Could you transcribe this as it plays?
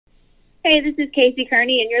Hey, this is Casey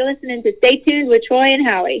Kearney, and you're listening to Stay Tuned with Troy and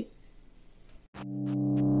Howie.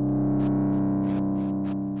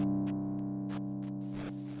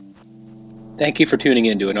 Thank you for tuning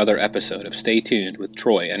in to another episode of Stay Tuned with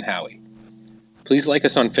Troy and Howie. Please like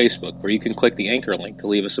us on Facebook, where you can click the anchor link to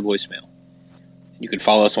leave us a voicemail. You can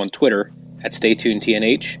follow us on Twitter at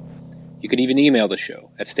StayTunedTNH. You can even email the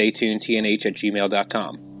show at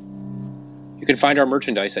StayTunedTNH@gmail.com. You can find our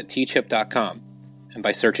merchandise at teechip.com and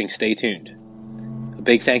by searching Stay Tuned. A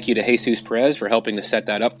big thank you to Jesus Perez for helping to set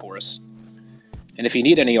that up for us. And if you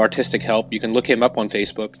need any artistic help, you can look him up on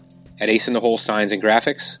Facebook at Ace in the Hole Signs and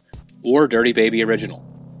Graphics or Dirty Baby Original.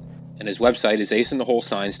 And his website is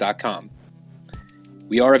aceintheholesigns.com.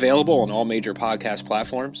 We are available on all major podcast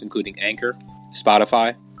platforms, including Anchor,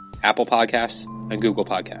 Spotify, Apple Podcasts, and Google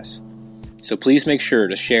Podcasts. So please make sure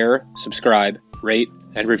to share, subscribe, rate,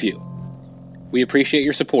 and review. We appreciate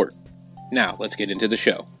your support. Now, let's get into the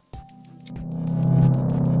show.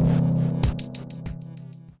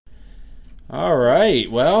 All right,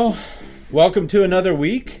 well, welcome to another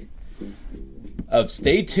week of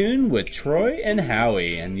Stay Tuned with Troy and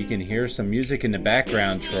Howie. And you can hear some music in the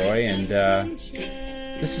background, Troy, and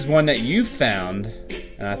this is one that you found,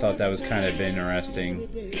 and I thought that was kind of interesting.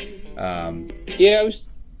 Yeah, I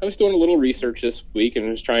was doing a little research this week and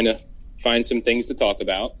was trying to find some things to talk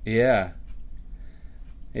about.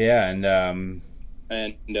 Yeah, and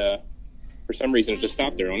for some reason it just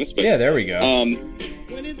stopped there on us. But yeah, there we go.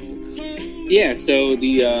 Yeah, so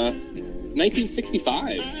the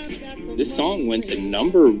 1965, this song went to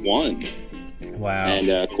number 1. Wow. And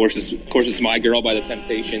of course it's "My Girl" by the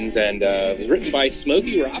Temptations, and it was written by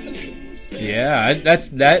Smokey Robinson. Yeah,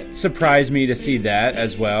 that surprised me to see that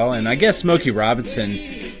as well. And I guess Smokey Robinson,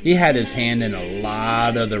 he had his hand in a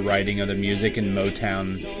lot of the writing of the music in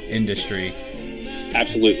Motown industry.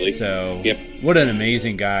 Absolutely. So, yep. What an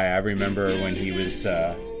amazing guy. I remember when he was,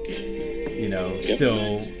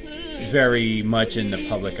 still very much in the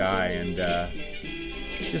public eye, and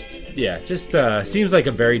just seems like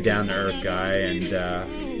a very down-to-earth guy. And,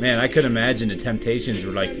 man, I could imagine the Temptations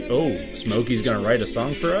were like, oh, Smokey's going to write a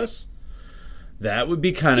song for us? That would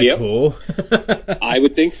be kind of cool. I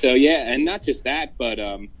would think so, yeah. And not just that, but,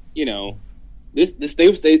 this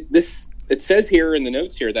it says here in the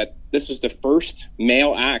notes here that this was the first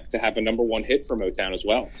male act to have a number 1 hit for Motown as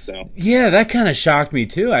well. So yeah, that kind of shocked me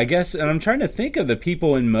too, I guess. And I'm trying to think of the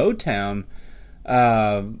people in Motown.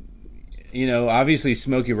 Obviously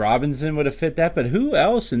Smokey Robinson would have fit that, but who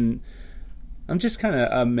else? And I'm just kind of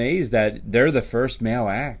amazed that they're the first male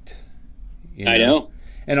act. I know.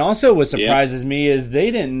 And also what surprises me is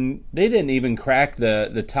they didn't even crack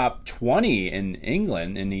the top 20 in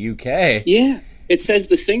England, in the UK. Yeah. It says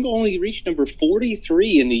the single only reached number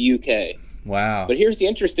 43 in the UK. Wow. But here's the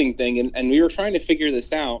interesting thing, and we were trying to figure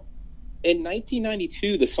this out. In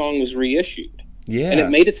 1992, the song was reissued. Yeah. And it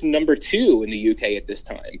made it to number 2 in the UK at this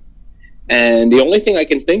time. And the only thing I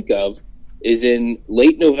can think of is in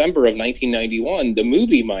late November of 1991, the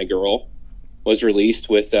movie My Girl was released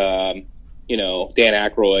with, Dan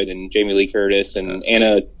Aykroyd and Jamie Lee Curtis and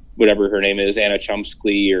Anna, whatever her name is, Anna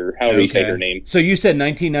Chomsky, or however you say her name. So you said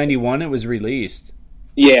 1991 it was released?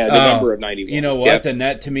 Yeah, November of 91. You know what? Yep. Then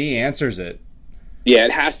that, to me, answers it. Yeah,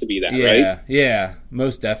 it has to be that, right? Yeah,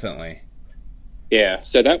 most definitely. Yeah,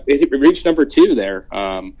 so that it reached number 2 there.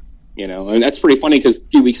 And that's pretty funny because a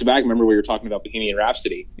few weeks back, remember we were talking about Bohemian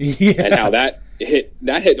Rhapsody and how that hit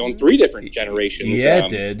on 3 different generations. Yeah, it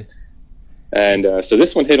did. And so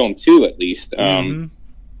this one hit on 2 at least.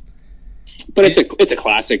 But it's a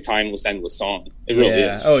classic, timeless, endless song. It really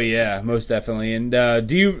is. Oh yeah, most definitely. And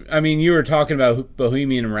you were talking about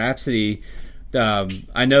Bohemian Rhapsody.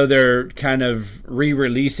 I know they're kind of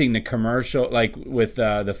re-releasing the commercial, like with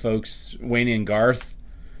the folks Wayne and Garth.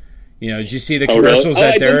 Did you see the commercials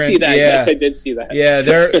that they're in? I did see that. Yeah. Yes, I did see that. Yeah,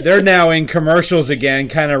 they're now in commercials again,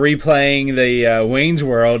 kind of replaying the Wayne's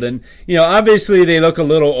World, and obviously they look a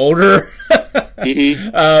little older,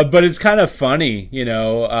 but it's kind of funny,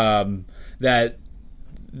 that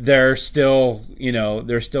they're still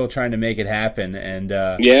trying to make it happen, and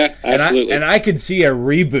yeah, absolutely. And I could see a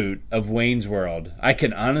reboot of Wayne's World. I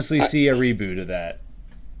can honestly see a reboot of that.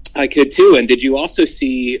 I could too. And did you also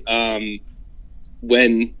see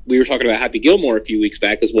when we were talking about Happy Gilmore a few weeks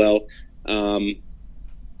back as well?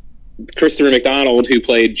 Christopher McDonald, who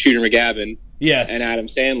played Shooter McGavin, yes, and Adam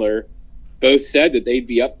Sandler, both said that they'd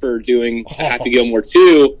be up for doing Happy Gilmore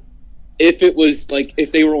 2.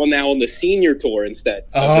 If they were now on the senior tour instead.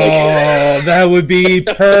 That would be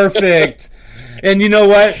perfect. And you know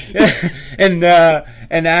what? and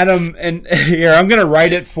Adam, and here, I'm going to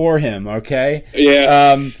write it for him, okay?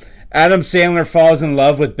 Yeah. Adam Sandler falls in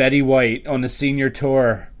love with Betty White on the senior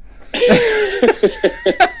tour.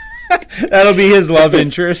 That'll be his love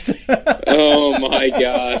interest. Oh my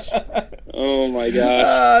gosh. Oh my gosh.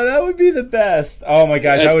 That would be the best. Oh my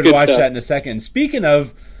gosh, That's I would good watch stuff. that in a second. Speaking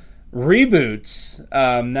of reboots,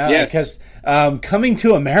 now Yes. because Coming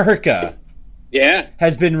to America Yeah.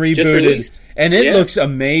 has been Just rebooted, released. and it Yeah. looks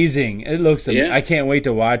amazing. It looks. Yeah. I can't wait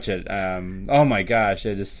to watch it. Oh my gosh,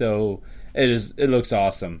 it is so. It is. It looks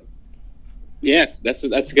awesome. Yeah, that's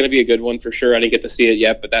going to be a good one for sure. I didn't get to see it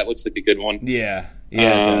yet, but that looks like a good one. Yeah.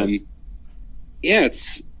 Yeah. It does. Yeah,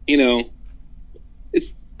 it's,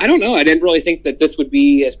 I don't know. I didn't really think that this would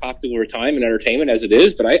be as popular a time in entertainment as it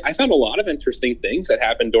is, but I found a lot of interesting things that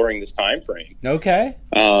happened during this time frame. Okay.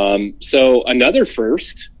 So another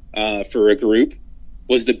first for a group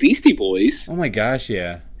was the Beastie Boys. Oh my gosh,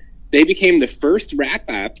 yeah. They became the first rap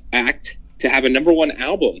act to have a #1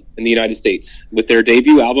 album in the United States with their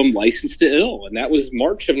debut album Licensed to Ill, and that was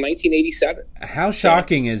March of 1987. How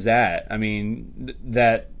shocking is that? I mean,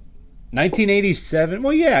 that 1987.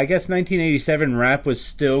 Well, yeah, I guess 1987 rap was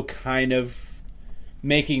still kind of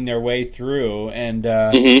making their way through, and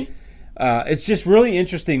it's just really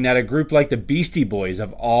interesting that a group like the Beastie Boys,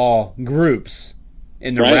 of all groups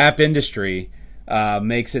in the Right. rap industry,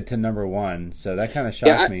 makes it to #1. So that kind of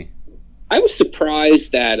shocked me. I was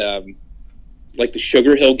surprised that like the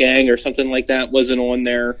Sugar Hill Gang or something like that wasn't on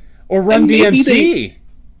there. Or Run And maybe DMC.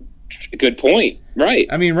 Good point. Right.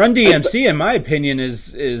 I mean, Run DMC, in my opinion,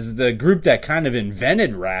 is the group that kind of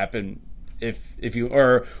invented rap, and if you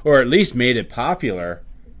or at least made it popular.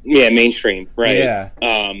 Yeah, mainstream. Right. Yeah.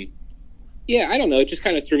 Yeah, I don't know. It just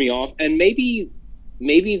kind of threw me off, and maybe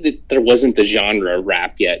that there wasn't the genre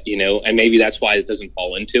rap yet, and maybe that's why it doesn't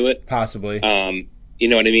fall into it. Possibly. You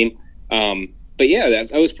know what I mean? But yeah,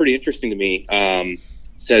 that was pretty interesting to me. It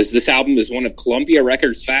says this album is one of Columbia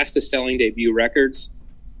Records' fastest-selling debut records,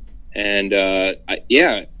 and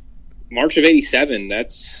March of '87.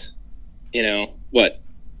 That's what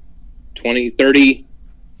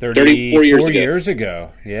 34 years ago.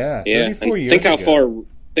 Yeah, Yeah, 34 and years think how ago.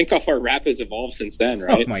 far rap has evolved since then, Oh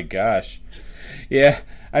right? my gosh. Yeah,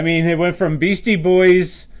 I mean, it went from Beastie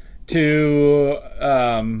Boys to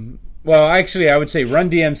well, actually, I would say Run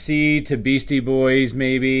DMC to Beastie Boys,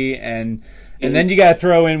 maybe, and then you got to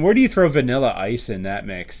throw in. Where do you throw Vanilla Ice in that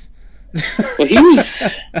mix? Well, he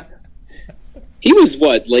was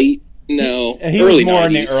what, late? No, He early was more 90s.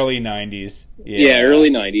 in the early '90s. Yeah, early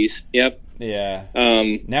 '90s. Yep. Yeah.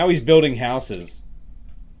 Um, Now he's building houses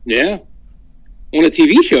yeah, on a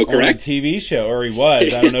TV show, on a correct? TV show, or he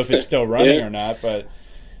was. I don't know if it's still running Yeah. or not, but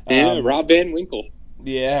Yeah, Rob Van Winkle.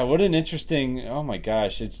 yeah. What an interesting. Oh my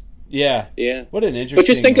gosh, it's yeah. Yeah, What an interesting. but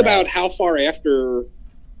just think rap. about how far after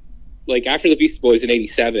the Beastie Boys in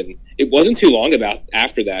 '87. It wasn't too long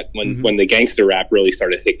after that when the gangster rap really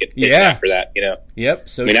started hitting Yeah. after that. Yep.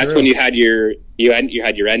 So I mean, that's true. when you had your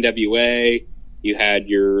NWA, you had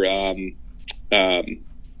your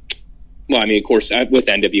well, I mean, of course, with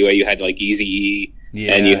NWA, you had like Eazy-E,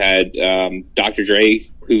 Yeah. and you had Dr. Dre,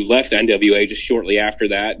 who left NWA just shortly after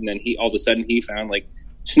that, and then he all of a sudden he found like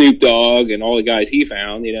Snoop Dogg and all the guys he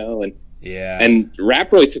found, and Yeah. and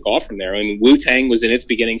rap really took off from there. I mean, Wu-Tang was in its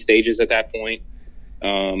beginning stages at that point.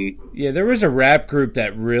 Yeah, there was a rap group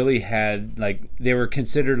that really had like they were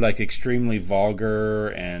considered like extremely vulgar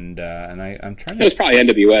and I'm trying It was to probably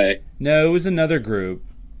NWA. No, it was another group.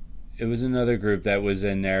 It was another group that was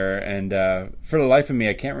in there, and for the life of me,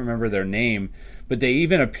 I can't remember their name. But they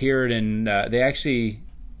even appeared in. They actually,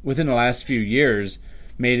 within the last few years,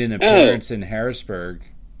 made an appearance in Harrisburg,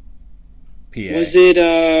 PA. Was it?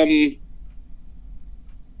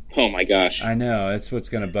 Oh my gosh! I know that's what's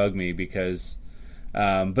going to bug me because,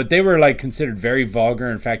 but they were like considered very vulgar.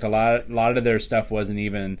 In fact, a lot of their stuff wasn't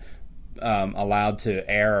even allowed to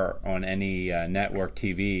air on any network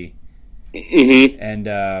TV. Mm-hmm.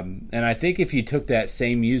 And I think if you took that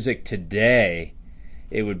same music today,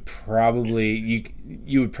 it would probably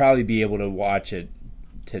you would probably be able to watch it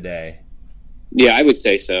today. Yeah, I would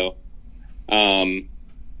say so.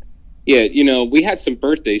 Yeah, we had some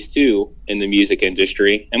birthdays too in the music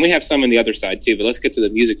industry, and we have some on the other side too. But let's get to the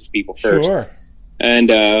music people first. Sure. And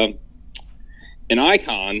an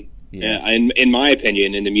icon, Yeah. in my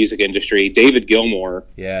opinion, in the music industry, David Gilmour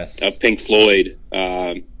Yes. of Pink Floyd,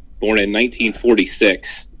 born in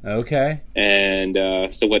 1946. Okay. And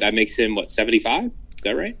so that makes him, 75? Is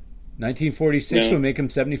that right? 1946 No. would make him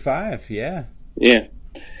 75. Yeah. Yeah.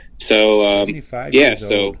 So, 75 yeah, years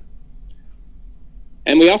so. old.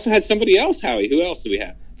 And we also had somebody else, Howie. Who else do we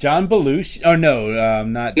have? John Belushi. Oh no,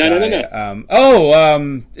 not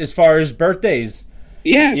No. as far as birthdays,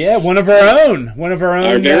 Yes. Yeah, one of our own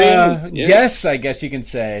Our very own, yes. guests, I guess you can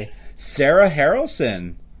say, Sarah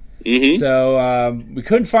Harrelson. Mm-hmm. So we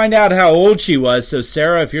couldn't find out how old she was. So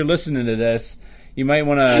Sarah, if you're listening to this, you might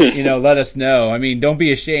want to, let us know. I mean, don't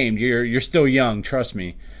be ashamed. You're still young. Trust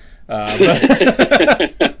me. But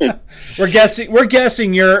we're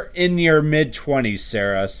guessing you're in your mid-20s,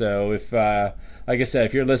 Sarah. So if, like I said,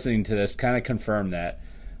 if you're listening to this, kind of confirm that.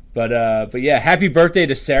 But yeah, happy birthday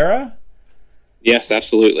to Sarah. Yes,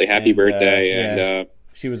 absolutely. Happy birthday. And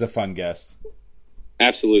she was a fun guest.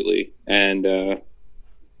 Absolutely. And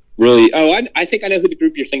really, I think I know who the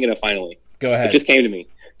group you're thinking of finally. Go ahead. It just came to me.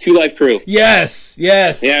 2 Live Crew. Yes.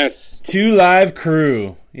 2 Live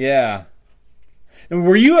Crew. Yeah. And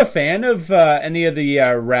were you a fan of any of the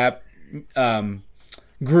rap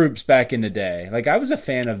groups back in the day? Like, I was a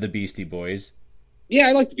fan of the Beastie Boys. Yeah,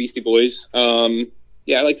 I liked the Beastie Boys. I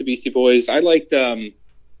liked the Beastie Boys. I liked. I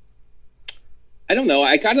don't know.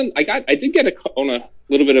 I did get on a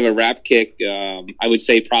little bit of a rap kick. I would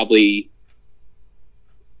say probably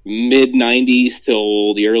mid '90s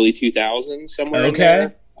till the early 2000s, somewhere in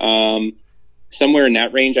there. Somewhere in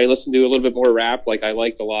that range, I listened to a little bit more rap. Like, I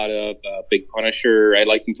liked a lot of Big Punisher. I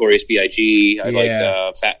liked Notorious B.I.G. I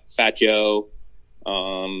liked Fat Joe.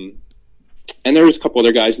 And there was a couple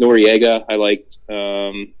other guys. Noriega. I liked.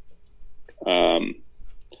 I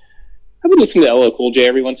would listen to LL Cool J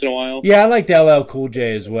every once in a while. Yeah, I liked LL Cool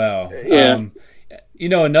J as well. Yeah.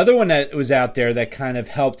 Another one that was out there that kind of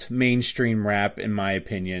helped mainstream rap, in my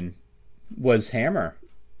opinion, was Hammer.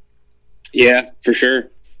 Yeah, for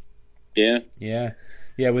sure. Yeah.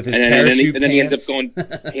 With his parachute and then pants.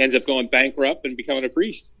 he ends up going bankrupt and becoming a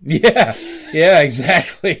priest. Yeah,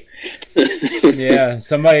 exactly. Yeah,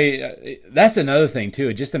 somebody. That's another thing too.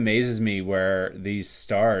 It just amazes me where these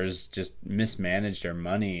stars just mismanage their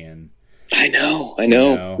money, and I know.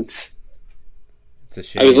 It's a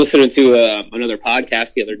shame. I was listening to another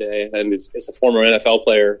podcast the other day, and it's a former NFL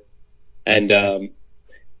player, and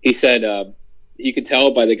he said you could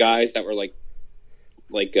tell by the guys that were like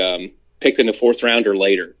picked in the 4th round or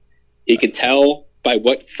later. He could tell by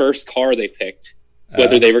what first car they picked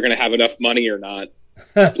whether they were going to have enough money or not,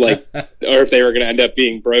 or if they were going to end up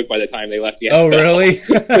being broke by the time they left the NFL. Oh, really?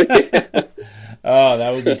 Oh,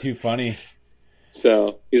 that would be too funny.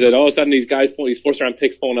 So he said, all of a sudden, these guys these 4th round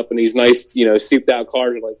picks pulling up in these nice, souped out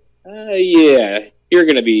cars. Are like, yeah, you're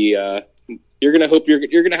going to be, you're going to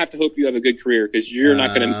have to hope you have a good career because you're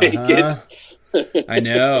not going to make it. I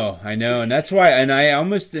know, and that's why. And I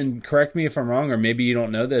almost, and correct me if I'm wrong, or maybe you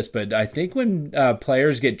don't know this, but I think when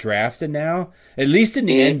players get drafted now, at least in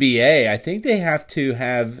the NBA, I think they have to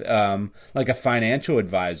have like a financial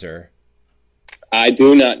advisor. I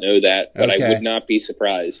do not know that, but I would not be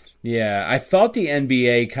surprised. Yeah, I thought the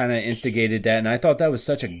NBA kind of instigated that, and I thought that was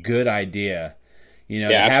such a good idea.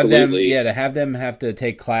 To have them have to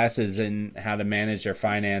take classes in how to manage their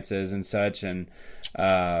finances and such, and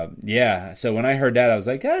so when I heard that, I was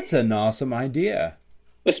like, that's an awesome idea.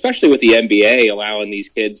 Especially with the NBA allowing these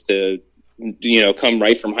kids to, come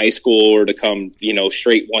right from high school or to come,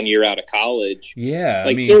 straight 1 year out of college. Yeah.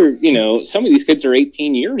 Like, they're, some of these kids are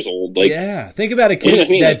 18 years old. Like, yeah. Think about a kid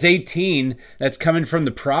that's 18, that's coming from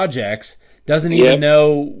the projects, doesn't even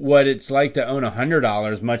know what it's like to own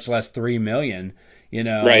 $100, much less $3 million.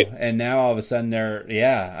 Right. And now all of a sudden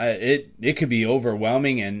it could be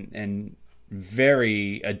overwhelming and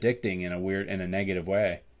very addicting in a negative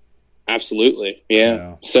way. Absolutely.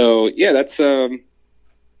 Yeah. So that's,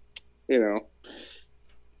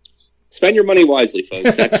 spend your money wisely,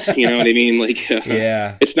 folks. That's, you know what I mean? Like,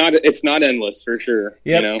 it's not endless for sure.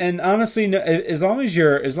 Yeah. And honestly, as long as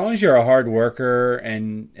you're a hard worker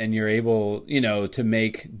and you're able, to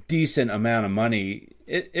make decent amount of money,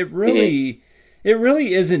 it really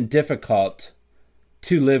isn't difficult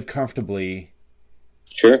to live comfortably.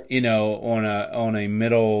 Sure. On a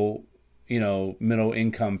middle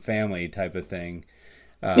income family type of thing.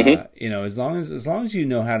 As long as you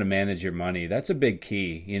know how to manage your money, that's a big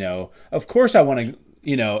key. Of course I want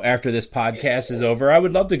to, after this podcast is over, I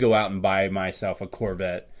would love to go out and buy myself a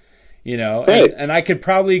Corvette, right. and I could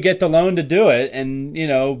probably get the loan to do it. And,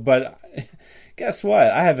 but guess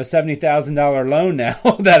what? I have a $70,000 loan now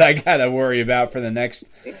that I got to worry about for the next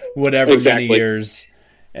many years.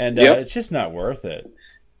 And it's just not worth it.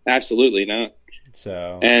 Absolutely not.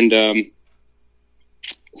 So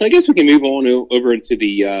I guess we can move on over into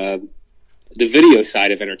the video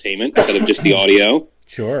side of entertainment instead of just the audio.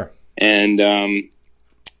 Sure. And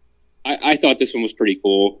I thought this one was pretty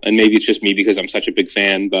cool, and maybe it's just me because I'm such a big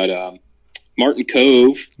fan. But Martin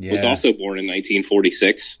Kove was also born in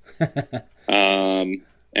 1946,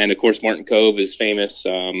 and of course Martin Kove is famous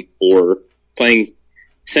for playing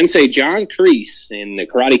Sensei John Kreese in the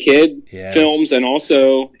Karate Kid films, and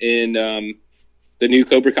also in the new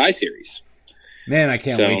Cobra Kai series. Man, I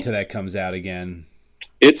can't wait till that comes out again.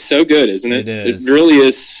 It's so good, isn't it? It is. It really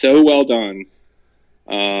is so well done.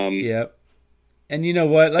 Yep. And you know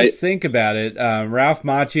what? Let's think about it. Ralph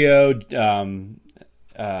Macchio,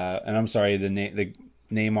 and I'm sorry, the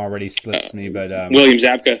name already slips me, but William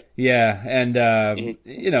Zabka. Yeah, and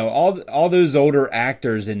you know, all those older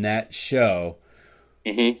actors in that show.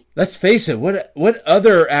 Mm-hmm. Let's face it. What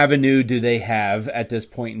other avenue do they have at this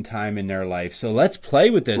point in time in their life? So let's play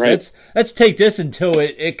with this. Right. Let's take this until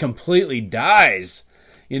it completely dies.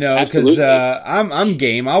 You know, because I'm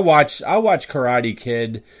game. I'll watch Karate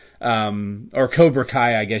Kid, or Cobra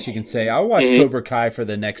Kai, I guess you can say. I'll watch Cobra Kai for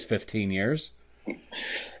the next 15 years.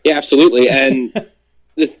 Yeah, absolutely. And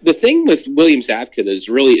the thing with William Zabka that is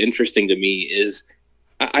really interesting to me is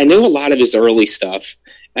I know a lot of his early stuff.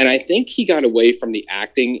 And I think he got away from the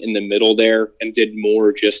acting in the middle there and did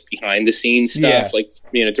more just behind the scenes stuff, like,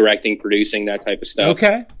 you know, directing, producing, that type of stuff.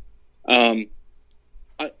 Okay.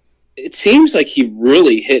 It seems like he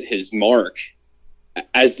really hit his mark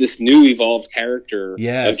as this new evolved character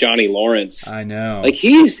of Johnny Lawrence. I know. Like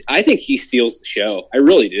I think he steals the show. I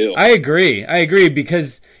really do. I agree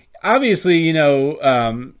because obviously, you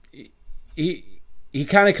know, he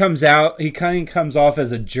kind of comes off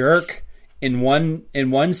as a jerk in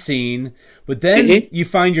one scene, but then you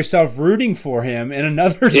find yourself rooting for him in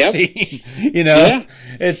another scene. You know,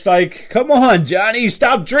 it's like, come on, Johnny,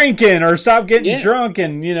 stop drinking or stop getting drunk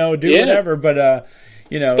and, you know, do whatever. But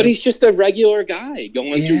you know, but he's just a regular guy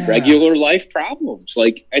going through regular life problems.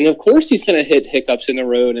 Like, and of course he's going to hit hiccups in the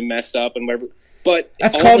road and mess up and whatever. But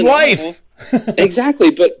that's called life. Exactly.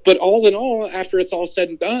 But all in all, after it's all said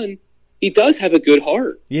and done, he does have a good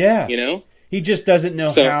heart. Yeah. You know. He just doesn't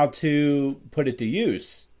know how to put it to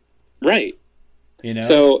use. Right. You know?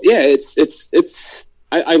 So, yeah, it's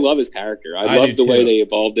I love his character. I love the way they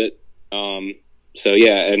evolved it. So,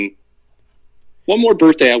 yeah, and one more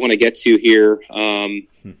birthday I want to get to here.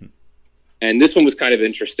 And this one was kind of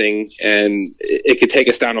interesting, and it could take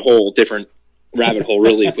us down a whole different rabbit hole,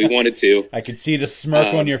 really, if we wanted to. I could see the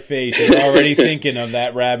smirk on your face. You're already thinking of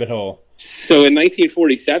that rabbit hole. So, in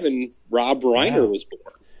 1947, Rob Reiner was born.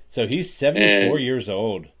 So he's 74 years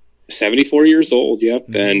old. 74 years old, yep.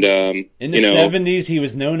 And in the 70s, he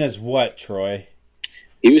was known as what, Troy?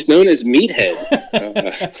 He was known as Meathead.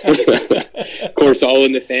 Of course, All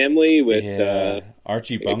in the Family with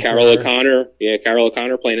Archie Bunker. Carol O'Connor. Yeah, Carol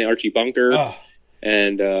O'Connor playing Archie Bunker. Oh.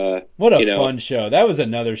 And what a fun show. That was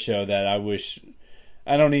another show that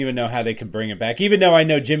I don't even know how they could bring it back. Even though I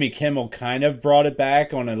know Jimmy Kimmel kind of brought it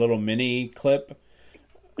back on a little mini clip.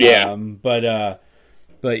 Yeah.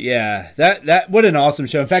 But yeah, that what an awesome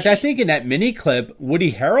show. In fact, I think in that mini clip,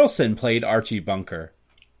 Woody Harrelson played Archie Bunker.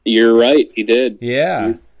 You're right, he did.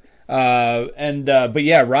 Yeah. But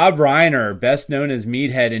yeah, Rob Reiner, best known as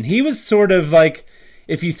Meathead, and he was sort of like,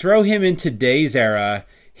 if you throw him in today's era,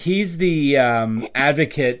 he's the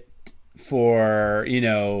advocate for, you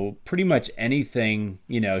know, pretty much anything.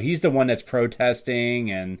 You know, he's the one that's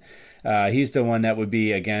protesting, and he's the one that would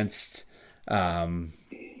be against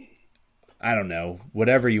I don't know,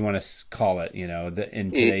 whatever you want to call it, you know, in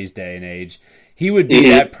today's day and age. He would be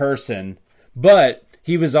that person, but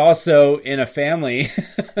he was also in a family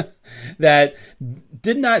that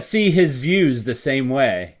did not see his views the same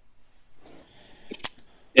way.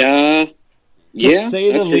 Yeah,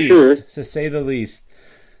 that's for sure. To say the least.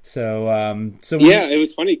 So it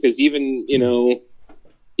was funny because even, you know,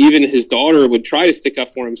 even his daughter would try to stick up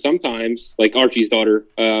for him sometimes, like Archie's daughter.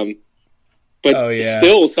 But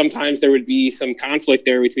still, sometimes there would be some conflict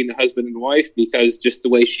there between the husband and wife because just the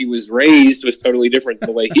way she was raised was totally different than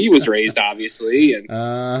the way he was raised, obviously. And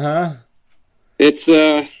it's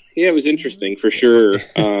it was interesting for sure.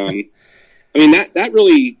 I mean that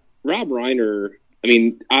really, Rob Reiner. I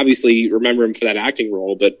mean, obviously remember him for that acting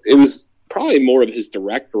role, but it was probably more of his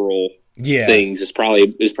directorial things. Is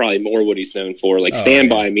probably more what he's known for. Like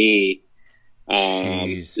Stand By Me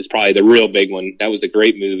is probably the real big one. That was a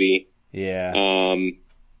great movie. Yeah.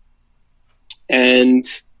 And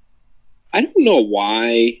I don't know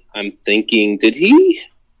why I'm thinking, did he?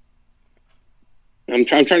 I'm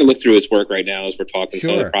trying to look through his work right now as we're talking.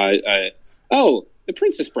 Sure. So The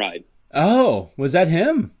Princess Bride. Oh, was that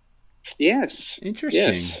him? Yes. Interesting.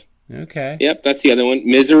 Yes. Okay. Yep, that's the other one.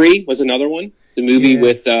 Misery was another one. The movie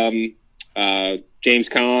with James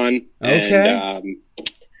Caan and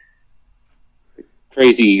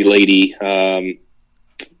crazy lady.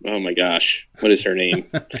 Oh my gosh, what is her name?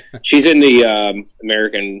 She's in the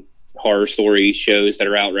American Horror Story shows that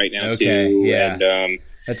are out right now too. Yeah.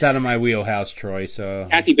 And That's out of my wheelhouse, Troy. So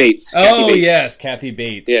Kathy Bates. Yes, Kathy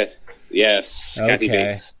Bates. Yeah. Yes, okay. Kathy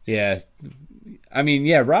Bates. Yeah. I mean,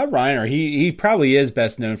 yeah, Rob Reiner, he probably is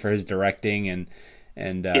best known for his directing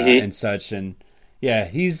and such. And yeah,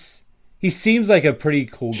 he seems like a pretty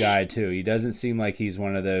cool guy too. He doesn't seem like he's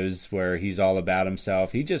one of those where he's all about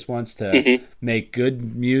himself. He just wants to make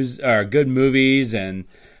good music or good movies and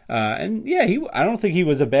yeah, I don't think he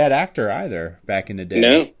was a bad actor either back in the day.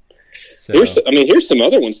 No. So, here's some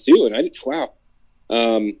other ones too, and I did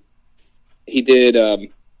he did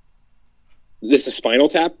this is Spinal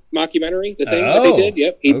Tap mockumentary, the thing that they did.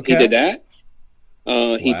 Yep, he did that.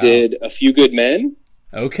 He did A Few Good Men.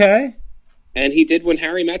 Okay. And he did When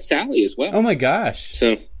Harry Met Sally as well. Oh my gosh!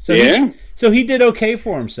 So yeah, he did okay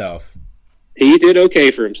for himself. He did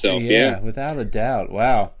okay for himself. Yeah, without a doubt.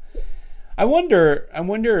 Wow. I wonder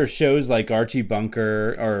if shows like Archie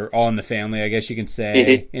Bunker or All in the Family, I guess you can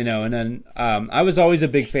say, and then I was always a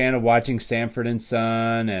big fan of watching Sanford and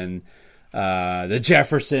Son and the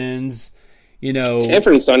Jeffersons.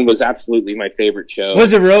 Sanford and Son was absolutely my favorite show.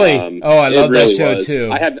 Was it really? I love that show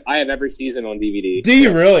too. I have every season on DVD. Do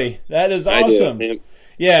you really? That is awesome. I do.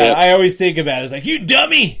 Yeah, yep. I always think about it. It's like, you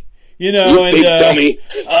dummy. You big dummy.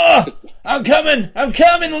 Oh, I'm coming,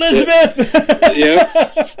 Elizabeth.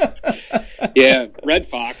 Yeah, Red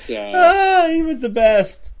Fox. He was the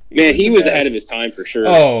best. He was ahead of his time for sure.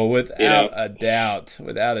 Oh, without a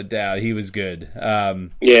doubt, he was good.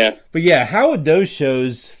 Yeah, but yeah, how would those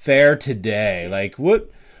shows fare today? Like, what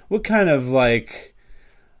kind of like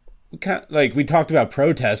we talked about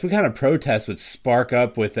protests. What kind of protests would spark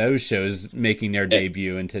up with those shows making their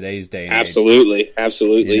debut in today's day? And absolutely,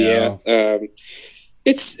 age? Yeah.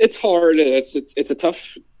 It's hard. It's a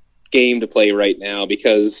tough game to play right now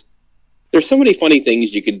because there's so many funny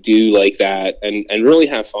things you could do like that and really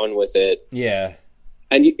have fun with it. Yeah.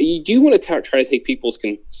 And you do want to try to take people's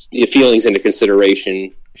feelings into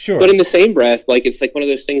consideration. Sure. But in the same breath, it's like one of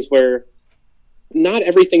those things where not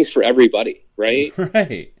everything's for everybody, right?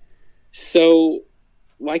 Right. So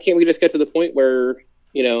why can't we just get to the point where,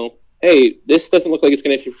 hey, this doesn't look like it's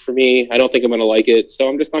going to be for me. I don't think I'm going to like it, so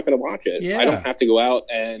I'm just not going to watch it. Yeah. I don't have to go out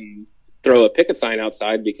and throw a picket sign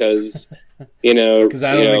outside because, because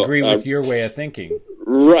I don't agree with your way of thinking.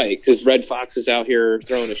 Right, because Red Fox is out here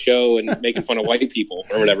throwing a show and making fun of white people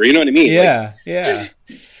or whatever. You know what I mean? Yeah, yeah.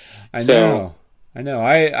 I know.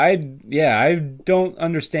 I don't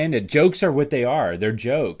understand it. Jokes are what they are. They're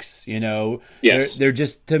jokes, Yes. They're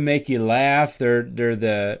just to make you laugh. They're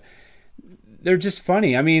just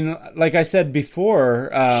funny. I mean, like I said before,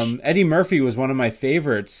 Eddie Murphy was one of my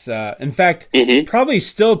favorites. In fact, probably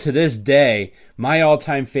still to this day, my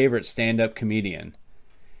all-time favorite stand-up comedian.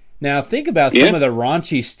 Now, think about some of the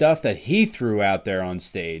raunchy stuff that he threw out there on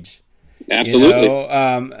stage. Absolutely.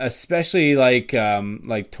 Especially like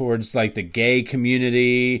towards like the gay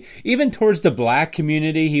community, even towards the black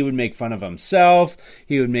community. He would make fun of himself.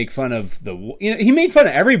 He would make fun of he made fun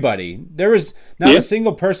of everybody. There was not a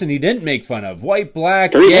single person he didn't make fun of. White,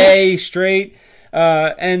 black, gay, straight.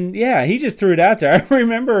 And yeah, he just threw it out there. I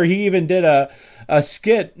remember he even did a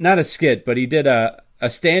skit, not a skit, but he did a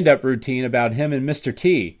stand-up routine about him and Mr.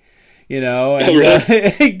 T.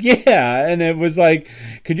 And, yeah, and it was like,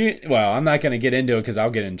 I'm not going to get into it because I'll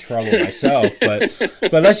get in trouble myself, but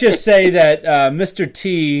let's just say that Mr.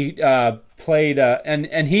 T played,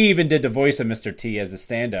 and he even did the voice of Mr. T as a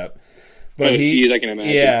stand-up. But I can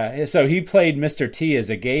imagine. Yeah, so he played Mr. T as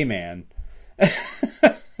a gay man.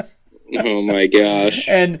 Oh my gosh!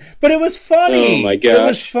 But it was funny. Oh my gosh! It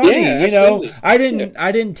was funny. Yeah, I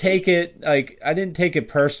didn't take it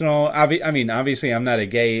personal. Obviously, I'm not a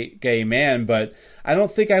gay man, but I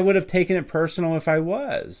don't think I would have taken it personal if I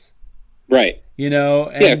was. Right.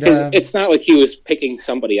 Because it's not like he was picking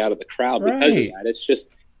somebody out of the crowd because of that. It's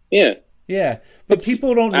just Yeah, but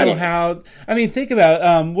people don't know how. I mean, think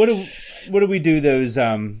about what do we do? Those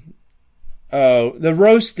the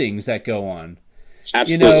roastings that go on.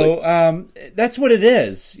 Absolutely. That's what it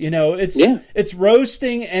is. It's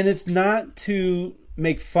roasting, and it's not to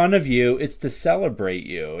make fun of you. It's to celebrate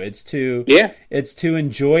you. It's to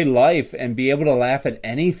enjoy life and be able to laugh at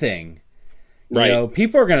anything. Right.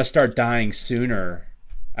 People are going to start dying sooner,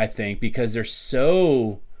 I think, because they're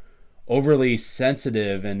so overly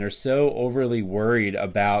sensitive and they're so overly worried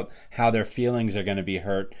about how their feelings are going to be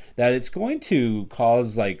hurt that it's going to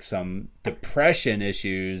cause like some depression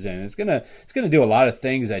issues, and it's going to do a lot of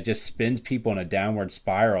things that just spins people in a downward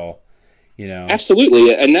spiral,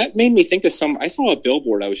 Absolutely. And that made me think of I saw a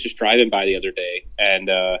billboard I was just driving by the other day, and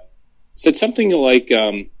said something like,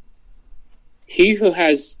 he who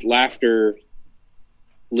has laughter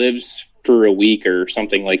lives for a week or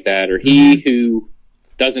something like that, or he who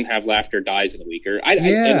doesn't have laughter dies in a week. Or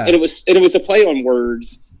and it was a play on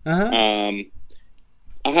words. Uh-huh.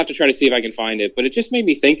 I'll have to try to see if I can find it, but it just made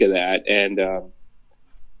me think of that. And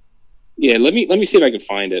let me see if I can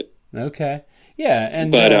find it. Okay. Yeah,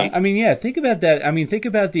 and but think about that. I mean, think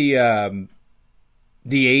about the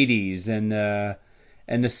 80s and the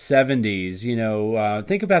 70s. You know,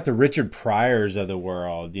 think about the Richard Pryors of the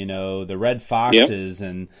world. You know, the Red Foxes,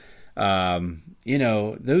 and you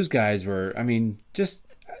know, those guys were. I mean, just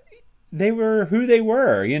they were who they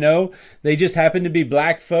were. You know, they just happened to be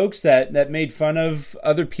black folks that made fun of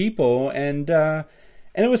other people, and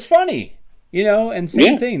it was funny. You know, and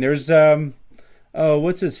same thing. There's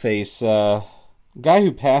what's his face? Guy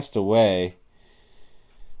who passed away.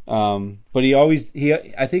 But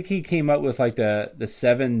I think he came up with like the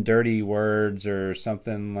 7 dirty words or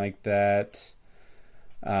something like that.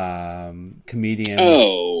 Comedian.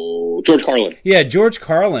 Oh, George Carlin. Yeah, George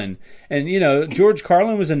Carlin. And you know, George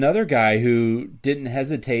Carlin was another guy who didn't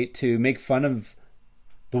hesitate to make fun of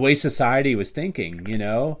the way society was thinking, you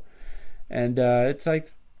know? And it's like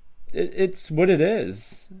it's what it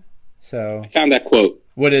is. So I found that quote.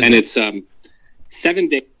 What is and it? It's 7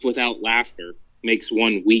 days without laughter makes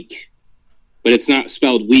 1 week. But it's not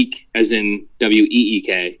spelled week as in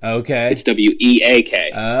W-E-E-K. Okay. It's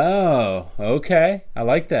W-E-A-K. Oh, okay. I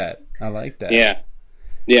like that. Yeah.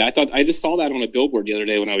 Yeah, I just saw that on a billboard the other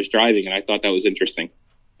day when I was driving, and I thought that was interesting.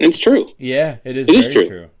 And it's true. Yeah, it is. It is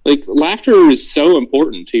true. Like, laughter is so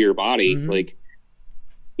important to your body. Mm-hmm. Like,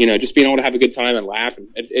 you know, just being able to have a good time and laugh. And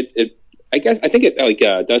I think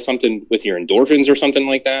it does something with your endorphins or something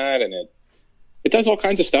like that, and it does all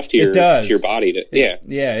kinds of stuff to your body.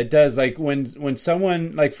 It does. Like when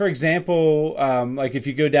someone, like for example, like if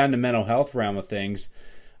you go down the mental health realm of things,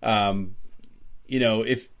 you know,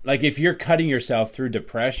 if you're cutting yourself through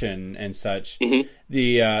depression and such, mm-hmm.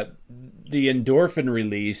 the endorphin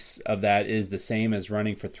release of that is the same as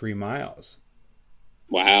running for 3 miles.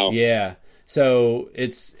 Wow. Yeah. So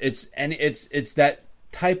it's that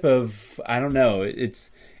type of, I don't know,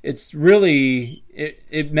 it's really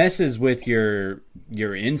it messes with your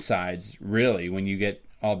insides really when you get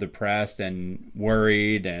all depressed and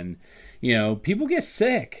worried, and you know, people get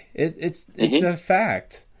sick. It's a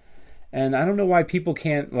fact. And I don't know why people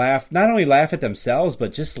can't laugh, not only laugh at themselves,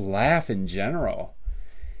 but just laugh in general.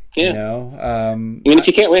 Yeah. You know, I mean, if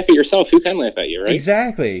you can't laugh at yourself, who can laugh at you, right?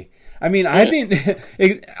 Exactly. I mean, yeah.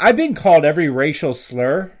 I've been called every racial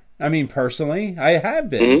slur. I mean, personally, I have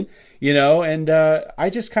been, mm-hmm. you know, and I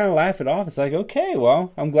just kind of laugh it off. It's like, okay,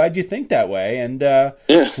 well, I'm glad you think that way, and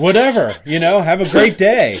whatever, you know, have a great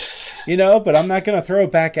day, you know, but I'm not going to throw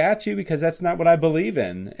it back at you because that's not what I believe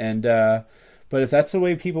in. And but if that's the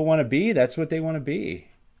way people want to be, that's what they want to be.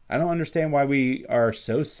 I don't understand why we are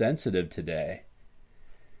so sensitive today.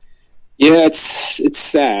 Yeah, it's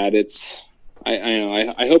sad.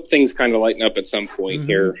 I hope things kind of lighten up at some point mm-hmm.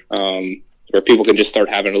 here. Where people can just start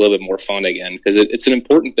having a little bit more fun again, because it's an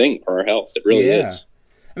important thing for our health. It really is.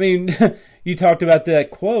 I mean, you talked about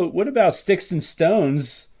that quote. What about sticks and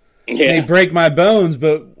stones? Yeah. They break my bones,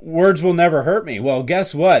 but words will never hurt me. Well,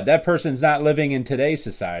 guess what? That person's not living in today's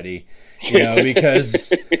society, you know,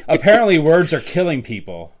 because apparently words are killing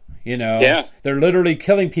people, you know. Yeah. They're literally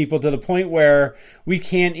killing people to the point where we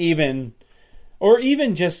can't even... Or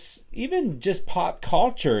even just pop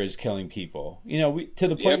culture is killing people. You know, to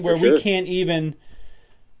the point where we can't even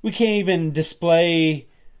display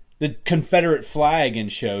the Confederate flag in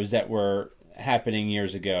shows that were happening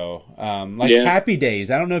years ago. Happy Days.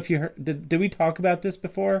 I don't know if you heard. Did we talk about this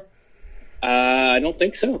before? I don't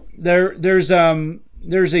think so. There's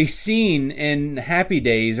a scene in Happy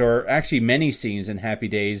Days, or actually many scenes in Happy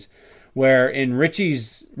Days, where in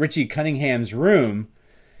Richie Cunningham's room,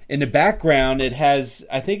 in the background, it has,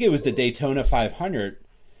 I think it was the Daytona 500,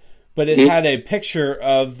 but it mm-hmm. had a picture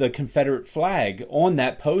of the Confederate flag on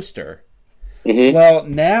that poster. Mm-hmm. Well,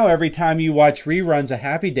 now every time you watch reruns of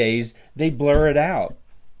Happy Days, they blur it out.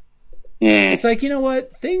 Mm. It's like, you know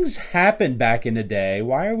what? Things happened back in the day.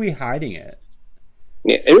 Why are we hiding it?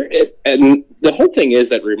 Yeah, and the whole thing is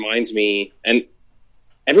that reminds me, and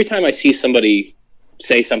every time I see somebody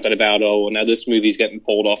say something about, oh, well, now this movie's getting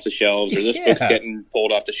pulled off the shelves, or this book's getting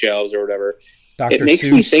pulled off the shelves, or whatever. It makes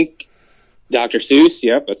me think, Dr. Seuss,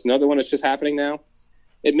 yep, that's another one that's just happening now.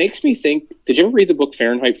 It makes me think, did you ever read the book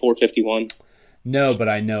Fahrenheit 451? No, but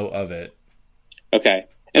I know of it. Okay.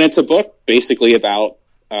 And it's a book basically about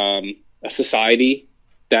a society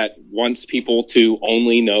that wants people to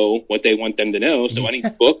only know what they want them to know. So any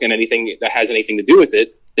book and anything that has anything to do with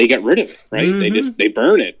it, they get rid of it, right? Mm-hmm. They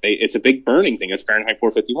burn it. It's a big burning thing. It's Fahrenheit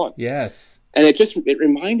 451. Yes. And it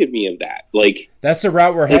reminded me of that. Like, that's the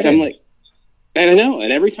route we're heading. I'm like, And I know,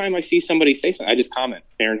 and every time I see somebody say something, I just comment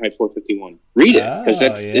Fahrenheit 451. Read it, because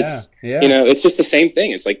it's it's just the same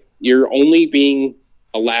thing. It's like you're only being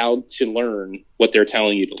allowed to learn what they're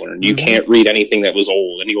telling you to learn. You can't read anything that was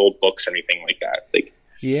old, any old books or anything like that. Like,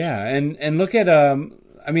 yeah, and look at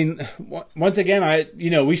I mean, once again,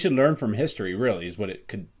 we should learn from history. Really, is what it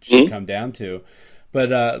should come down to. But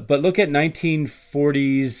look at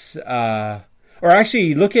 1940s, or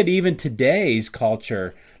actually look at even today's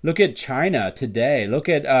culture. Look at China today. Look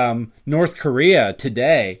at North Korea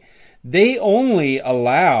today. They only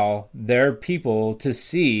allow their people to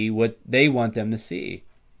see what they want them to see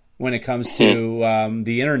when it comes to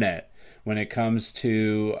the internet, when it comes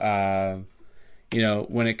to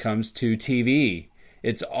when it comes to TV.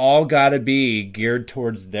 It's all got to be geared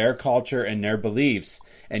towards their culture and their beliefs,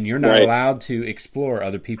 and you're not allowed to explore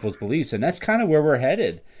other people's beliefs. And that's kind of where we're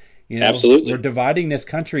headed. Absolutely, we're dividing this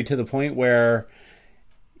country to the point where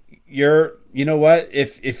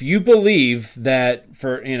if you believe that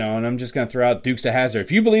and I'm just going to throw out Dukes of Hazzard.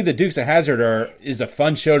 If you believe that Dukes of Hazzard is a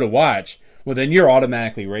fun show to watch, well, then you're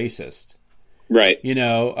automatically racist. Right.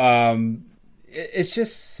 It's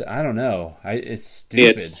just, I don't know. It's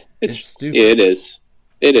stupid. It's stupid.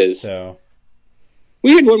 It is. So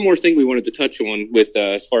we had one more thing we wanted to touch on with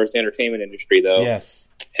as far as the entertainment industry, though. Yes.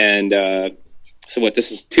 And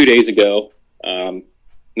this is 2 days ago.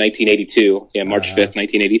 1982, March 5th,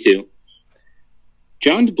 1982.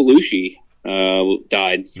 John Belushi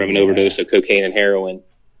died from an overdose of cocaine and heroin,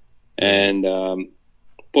 and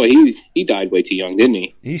boy, he died way too young, didn't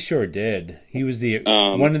he? He sure did. He was the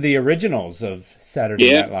one of the originals of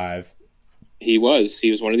Saturday Night Live. He was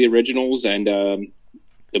one of the originals, and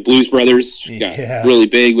the Blues Brothers got really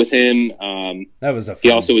big with him. That was a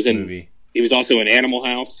fun movie. He was also in Animal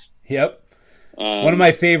House. Yep. One of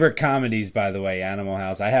my favorite comedies, by the way, Animal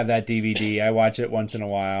House. I have that DVD. I watch it once in a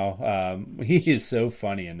while. He is so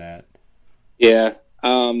funny in that. Yeah.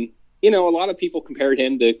 A lot of people compared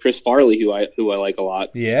him to Chris Farley, who I like a lot.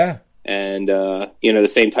 Yeah. And, the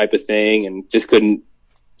same type of thing, and just couldn't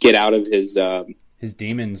get out of his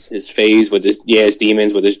demons, his phase with his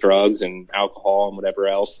demons with his drugs and alcohol and whatever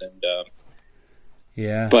else. And,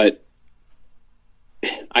 but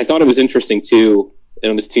I thought it was interesting too.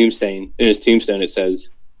 In his tombstone, it says,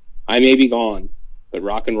 "I may be gone, but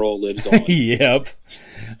rock and roll lives on." Yep,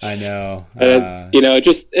 I know.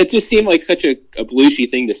 It just seemed like such a Belushi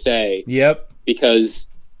thing to say. Yep, because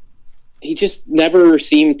he just never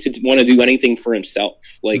seemed to want to do anything for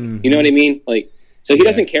himself. Like, you know what I mean? Like, so he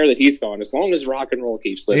doesn't care that he's gone as long as rock and roll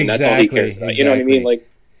keeps living. Exactly, that's all he cares about. You know what I mean? Like,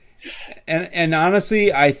 and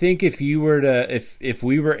honestly, I think if we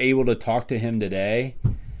were able to talk to him today.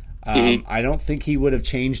 I don't think he would have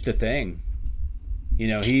changed a thing.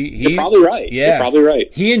 You're probably right. Yeah, you're probably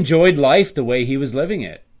right. He enjoyed life the way he was living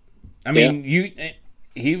it. I mean,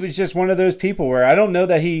 he was just one of those people where I don't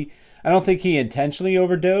think he intentionally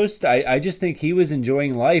overdosed. I just think he was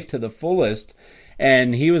enjoying life to the fullest,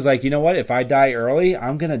 and he was like, you know what? If I die early,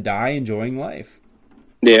 I'm gonna die enjoying life.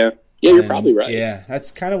 Yeah, you're probably right. Yeah,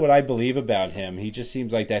 that's kind of what I believe about him. He just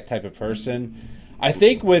seems like that type of person. I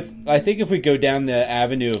think if we go down the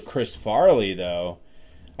avenue of Chris Farley, though,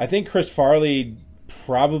 I think Chris Farley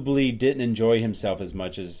probably didn't enjoy himself as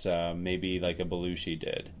much as maybe like a Belushi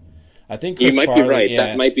did. I think Chris Farley, be right. Yeah,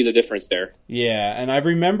 that might be the difference there. Yeah, and I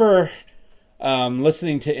remember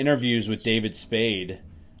listening to interviews with David Spade,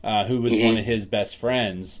 who was one of his best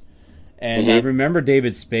friends. And I remember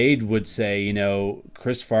David Spade would say,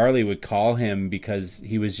 Chris Farley would call him because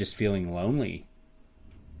he was just feeling lonely.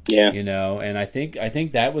 Yeah, and I think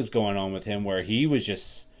that was going on with him, where he was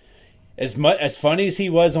just as funny as he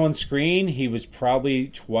was on screen, he was probably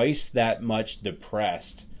twice that much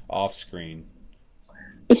depressed off screen.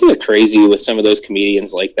 Isn't it crazy with some of those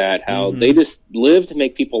comedians like that? How they just live to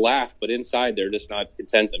make people laugh, but inside they're just not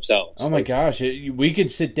content themselves. Oh my gosh, we could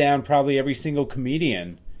sit down probably every single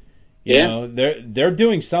comedian. You know, they're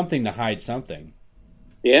doing something to hide something.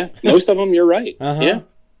 Yeah, most of them. You're right. Yeah. Yep.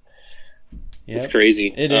 It's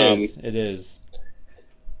crazy. It is. It is.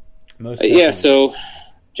 Most yeah, so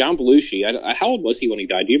John Belushi, how old was he when he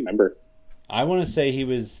died? Do you remember? I want to say he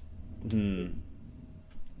was, for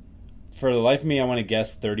the life of me, I want to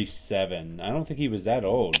guess 37. I don't think he was that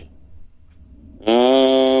old.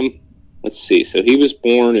 Let's see. So he was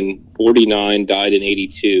born in 49, died in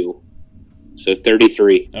 82. So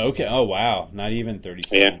 33. Okay. Oh, wow. Not even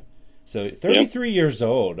 37. Yeah. So 33 years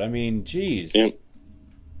old. I mean, geez. Yeah.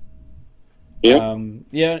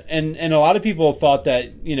 Yeah, and a lot of people thought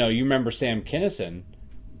that, you remember Sam Kinison.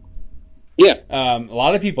 Yeah. A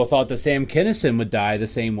lot of people thought that Sam Kinison would die the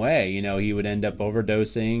same way. You know, he would end up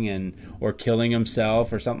overdosing or killing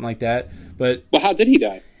himself or something like that. But well, how did he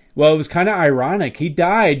die? Well, it was kind of ironic. He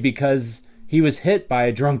died because he was hit by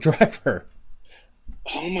a drunk driver.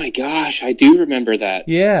 Oh my gosh, I do remember that.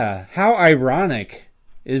 Yeah, how ironic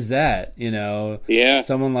is that? You know, yeah,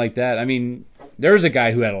 someone like that. I mean, there was a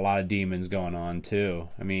guy who had a lot of demons going on too.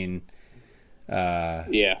 I mean,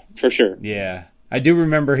 yeah, for sure. Yeah. I do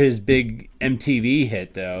remember his big MTV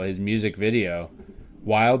hit, though, his music video.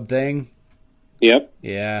 Wild Thing. Yep.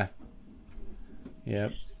 Yeah.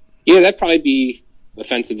 Yep. Yeah, that'd probably be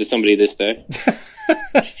offensive to somebody this day.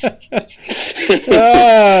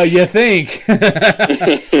 You think?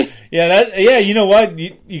 Yeah, you know what?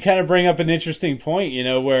 You kind of bring up an interesting point, you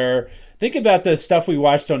know, where think about the stuff we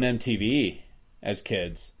watched on MTV as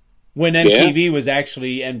kids. When MTV was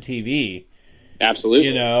actually MTV. Absolutely.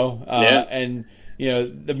 You know, and... You know,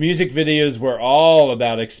 the music videos were all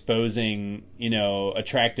about exposing, you know,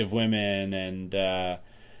 attractive women and,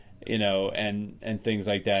 you know, and things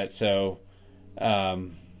like that. So,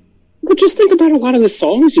 well, just think about a lot of the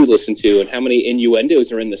songs you listen to and how many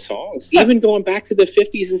innuendos are in the songs, even going back to the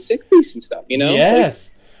 50s and 60s and stuff, you know?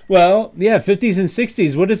 Yes. Well, yeah, 50s and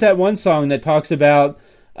 60s. What is that one song that talks about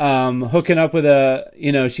hooking up with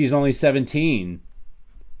she's only 17?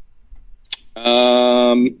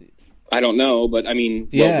 I don't know, but I mean,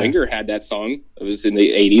 Winger had that song. It was in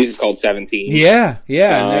the 80s called 17. Yeah.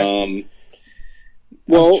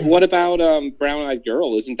 Well, what about Brown Eyed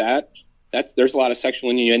Girl? Isn't there's a lot of sexual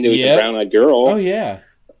innuendos in Brown Eyed Girl. Oh, yeah.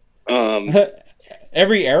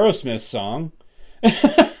 Every Aerosmith song.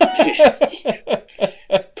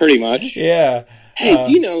 Pretty much. Yeah. Hey,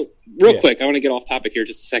 do you know, real quick, I want to get off topic here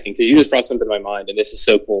just a second, because you just brought something to my mind, and this is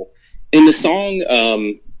so cool. In the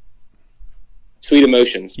song... Sweet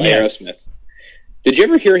Emotions by Aerosmith. Did you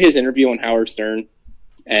ever hear his interview on Howard Stern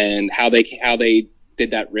and how they did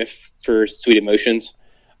that riff for Sweet Emotions?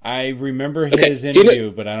 I remember his interview,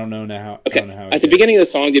 but I don't know now. Okay, at the beginning of the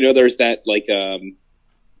song, do you know there's that like type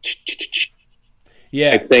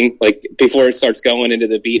thing, like before it starts going into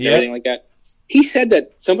the beat and everything like that? He said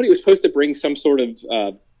that somebody was supposed to bring some sort of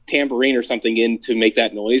tambourine or something in to make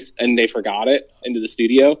that noise, and they forgot it into the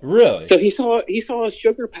studio. Really? So he saw a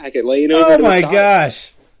sugar packet laying over. Oh my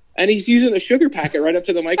gosh! And he's using a sugar packet right up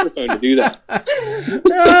to the microphone to do that.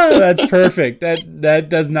 Oh, that's perfect. That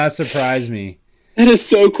does not surprise me. That is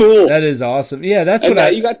so cool. That is awesome. Yeah, that's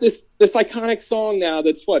what you got this iconic song now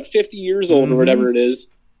that's 50 years old or whatever it is.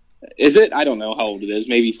 Is it? I don't know how old it is.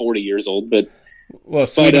 Maybe 40 years old. But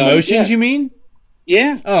Sweet Emotions, you mean?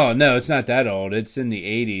 Yeah. Oh no, it's not that old. It's in the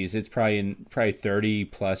 80s. It's probably 30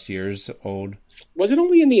 plus years old. Was it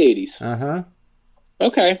only in the 80s? Uh-huh.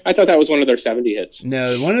 Okay, I thought that was one of their 70 hits.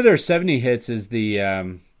 No, one of their 70 hits is the.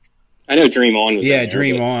 I know "Dream On" was. Yeah,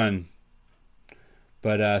 "Dream On."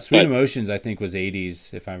 But "Sweet Emotions" I think was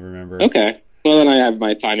 80s, if I remember. Okay, well then I have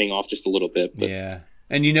my timing off just a little bit. But, yeah,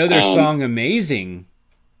 and you know their song "Amazing."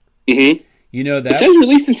 Mm-hmm. You know that it says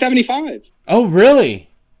released in '75. Oh,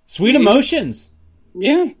 really? "Sweet Emotions."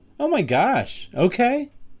 Yeah. Oh my gosh.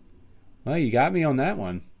 Okay. Well, you got me on that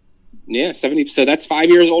one. Yeah, 70. So that's 5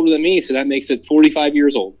 years older than me. So that makes it 45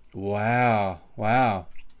 years old. Wow.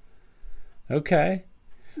 Okay.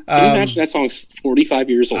 Can you imagine that song's 45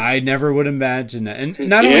 years old? I never would imagine that. And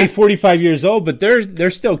not only 45 years old, but they're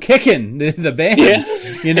still kicking the band. Yeah.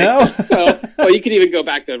 You know? well, you could even go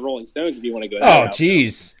back to Rolling Stones if you want to go. Oh,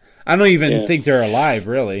 geez. I don't even think they're alive,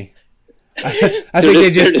 really. I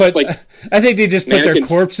think they just put their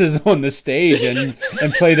corpses on the stage and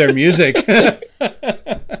play their music.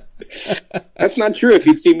 That's not true. If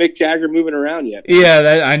you'd see Mick Jagger moving around yet.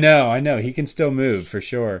 Yeah, I know. He can still move for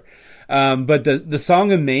sure. But the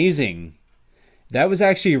song "Amazing," that was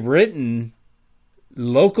actually written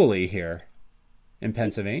locally here in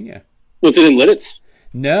Pennsylvania. Was it in Lidditz?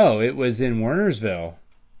 No, it was in Wernersville.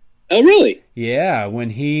 Oh, really? Yeah,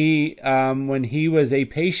 when he was a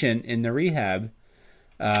patient in the rehab,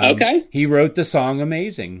 he wrote the song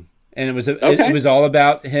 "Amazing," and it was all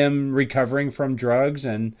about him recovering from drugs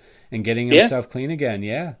and getting himself clean again.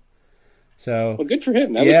 Yeah. So well, good for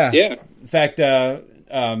him. In fact,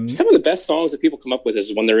 some of the best songs that people come up with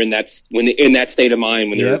is when they're in that state of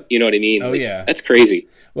mind when they're, you know what I mean? Oh, yeah, that's crazy.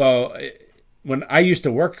 Well, when I used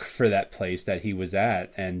to work for that place that he was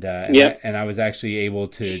at, and I was actually able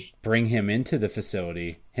to bring him into the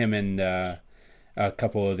facility, him and a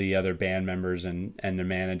couple of the other band members and the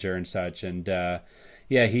manager and such, and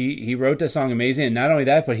he wrote the song "Amazing," and not only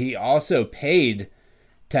that, but he also paid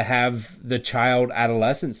to have the Child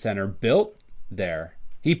Adolescent Center built there.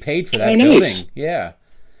 He paid for that building. Yeah.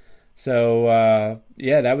 So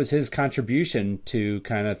yeah, that was his contribution to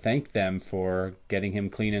kind of thank them for getting him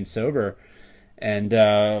clean and sober, and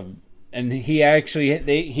he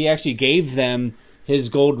actually gave them his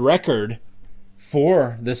gold record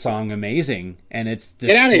for the song "Amazing," and it's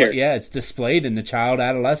Get out of here. Yeah, it's displayed in the Child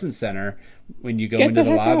Adolescent Center when you go into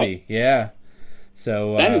the lobby. Out. Yeah,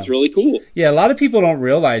 so that is really cool. Yeah, a lot of people don't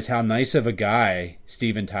realize how nice of a guy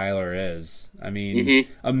Steven Tyler is. I mean,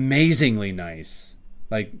 amazingly nice.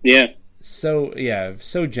 Like, so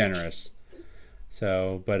generous.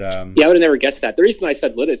 So, but I would have never guessed that. The reason I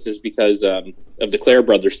said Lidditz is because of the Clare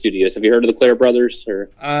Brothers Studios. Have you heard of the Clare Brothers? Or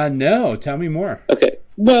no, tell me more. Okay,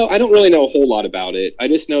 well, I don't really know a whole lot about it. I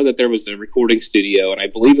just know that there was a recording studio, and I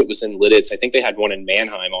believe it was in Lidditz. I think they had one in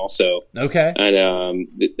Mannheim also. Okay, and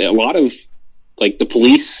a lot of like the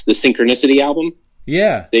Police, the Synchronicity album.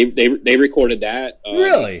 Yeah, they recorded that.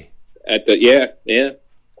 Really? At the yeah.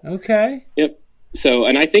 Okay. Yep. So,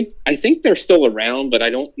 and I think they're still around, but I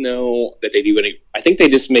don't know that they do any. I think they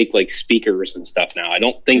just make like speakers and stuff now. I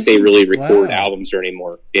don't think they really record albums or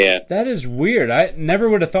anymore. Yeah, that is weird. I never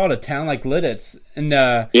would have thought a town like Lidditz. And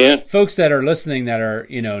folks that are listening that are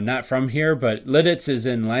not from here, but Lidditz is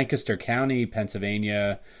in Lancaster County,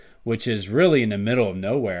 Pennsylvania, which is really in the middle of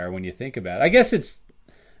nowhere when you think about it. I guess it's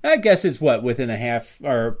what, within a half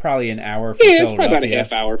or probably an hour from Philadelphia. It's probably about a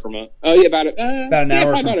half hour from about an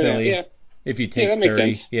hour from Philly. Yeah. If you take that 30, makes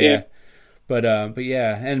sense. Yeah. But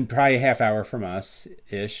yeah, and probably a half hour from us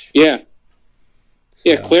ish. Yeah. So.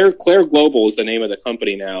 Yeah, Clare Global is the name of the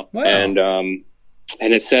company now. Wow. And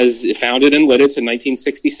it says it founded in Lidditz in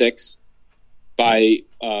 1966 by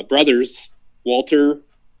brothers Walter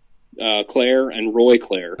Clare and Roy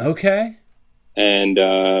Clare. Okay. And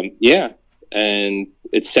and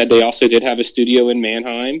it said they also did have a studio in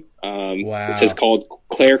Mannheim. Wow. It says called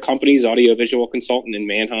Clare Companies, audiovisual consultant in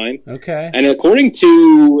Mannheim. Okay. And according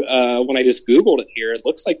to when I just Googled it here, it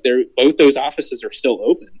looks like both those offices are still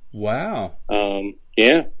open. Wow.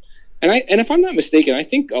 Yeah. And if I'm not mistaken, I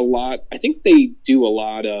think they do a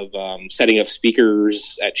lot of setting up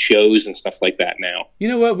speakers at shows and stuff like that now. You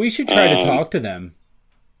know what? We should try to talk to them.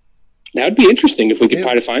 That would be interesting if we could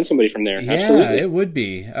try to find somebody from there. Yeah, absolutely. It would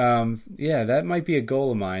be. That might be a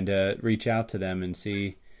goal of mine to reach out to them and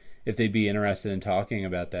see if they'd be interested in talking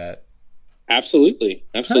about that. Absolutely.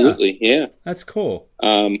 Yeah. That's cool.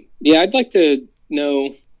 I'd like to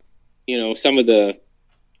know, some of the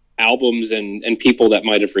albums and people that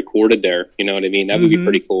might have recorded there. You know what I mean? That would be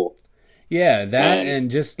pretty cool. Yeah, that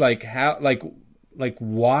and just like how, like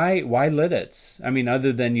why Lidditz? I mean,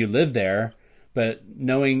 other than you live there. But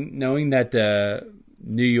knowing that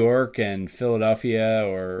New York and Philadelphia,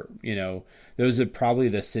 or those are probably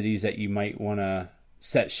the cities that you might want to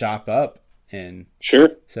set shop up in.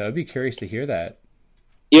 Sure. So I'd be curious to hear that.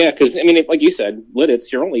 Yeah, because I mean, like you said,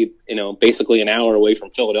 Lidditz, you're only basically an hour away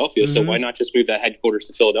from Philadelphia. So why not just move that headquarters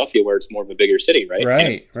to Philadelphia, where it's more of a bigger city,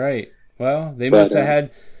 right? Right. Well, they must have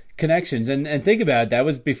had connections, and think about it, that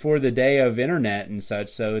was before the day of internet and such,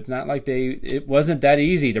 so it's not like it wasn't that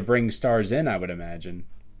easy to bring stars in, I would imagine.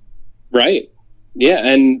 Right. Yeah,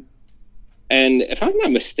 and if I'm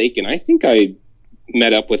not mistaken, I think I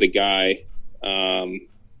met up with a guy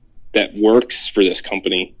that works for this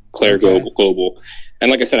company, Clare Global,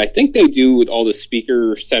 and like I said, I think they do all the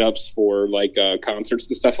speaker setups for like concerts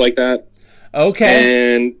and stuff like that.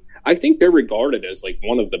 Okay. And I think they're regarded as like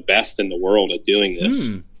one of the best in the world at doing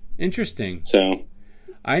this. Interesting. So,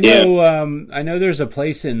 I know there's a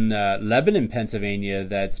place in Lebanon, Pennsylvania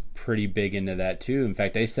that's pretty big into that too. In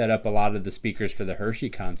fact, they set up a lot of the speakers for the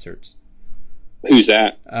Hershey concerts. Who's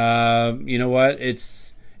that? You know what?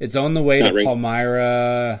 It's on the way to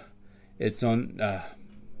Palmyra. It's on.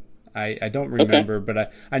 I don't remember,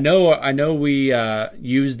 but I know we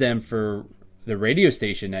used them for the radio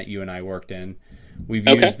station that you and I worked in. We've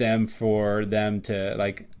used them for them to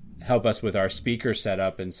like help us with our speaker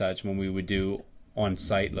setup and such when we would do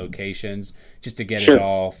on-site locations, just to get it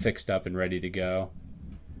all fixed up and ready to go.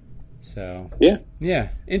 So yeah,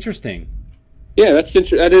 interesting. Yeah,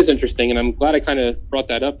 that is interesting, and I'm glad I kind of brought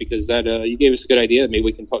that up because that you gave us a good idea. Maybe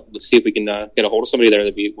we can talk. Let's see if we can get a hold of somebody there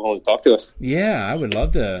that'd be willing to talk to us. Yeah, I would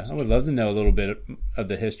love to. I would love to know a little bit of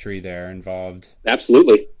the history there involved.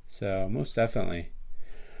 Absolutely. So most definitely.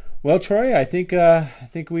 Well, Troy, I think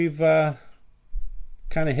we've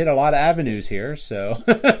kind of hit a lot of avenues here. So,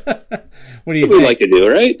 what do you think? We like to do,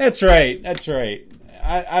 right? That's right.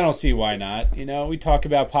 I don't see why not. We talk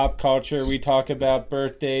about pop culture, we talk about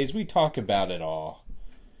birthdays, we talk about it all.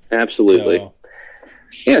 Absolutely.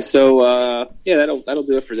 So that'll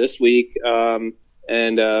do it for this week. I'm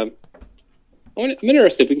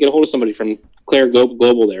interested if we can get a hold of somebody from Claire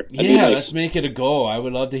Global there. That'd be nice. Let's make it a goal. I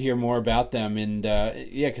would love to hear more about them, and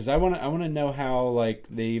because I want to know how like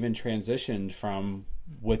they even transitioned from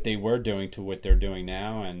what they were doing to what they're doing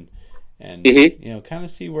now, and kind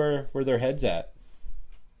of see where their head's at.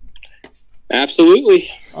 Absolutely.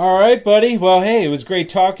 All right, buddy. Well, hey, it was great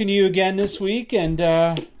talking to you again this week, and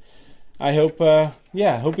I hope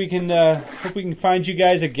we can find you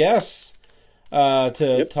guys a guest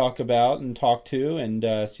to talk about and talk to,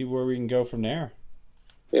 and see where we can go from there.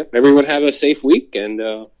 Yeah, everyone have a safe week, and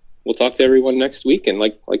we'll talk to everyone next week. And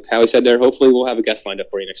like Howie said there, hopefully we'll have a guest lined up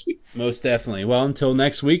for you next week. Most definitely. Well, until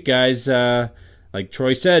next week, guys, like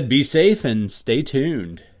Troy said, be safe and stay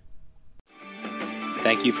tuned.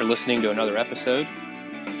 Thank you for listening to another episode.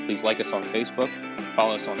 Please like us on Facebook,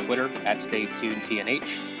 follow us on Twitter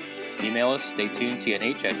 @StayTunedTNH, email us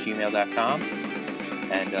staytunedtnh@gmail.com,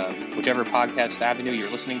 and whichever podcast avenue you're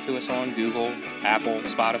listening to us on, Google, Apple,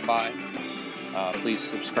 Spotify, please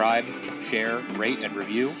subscribe, share, rate, and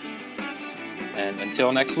review. And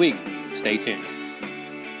until next week, stay tuned.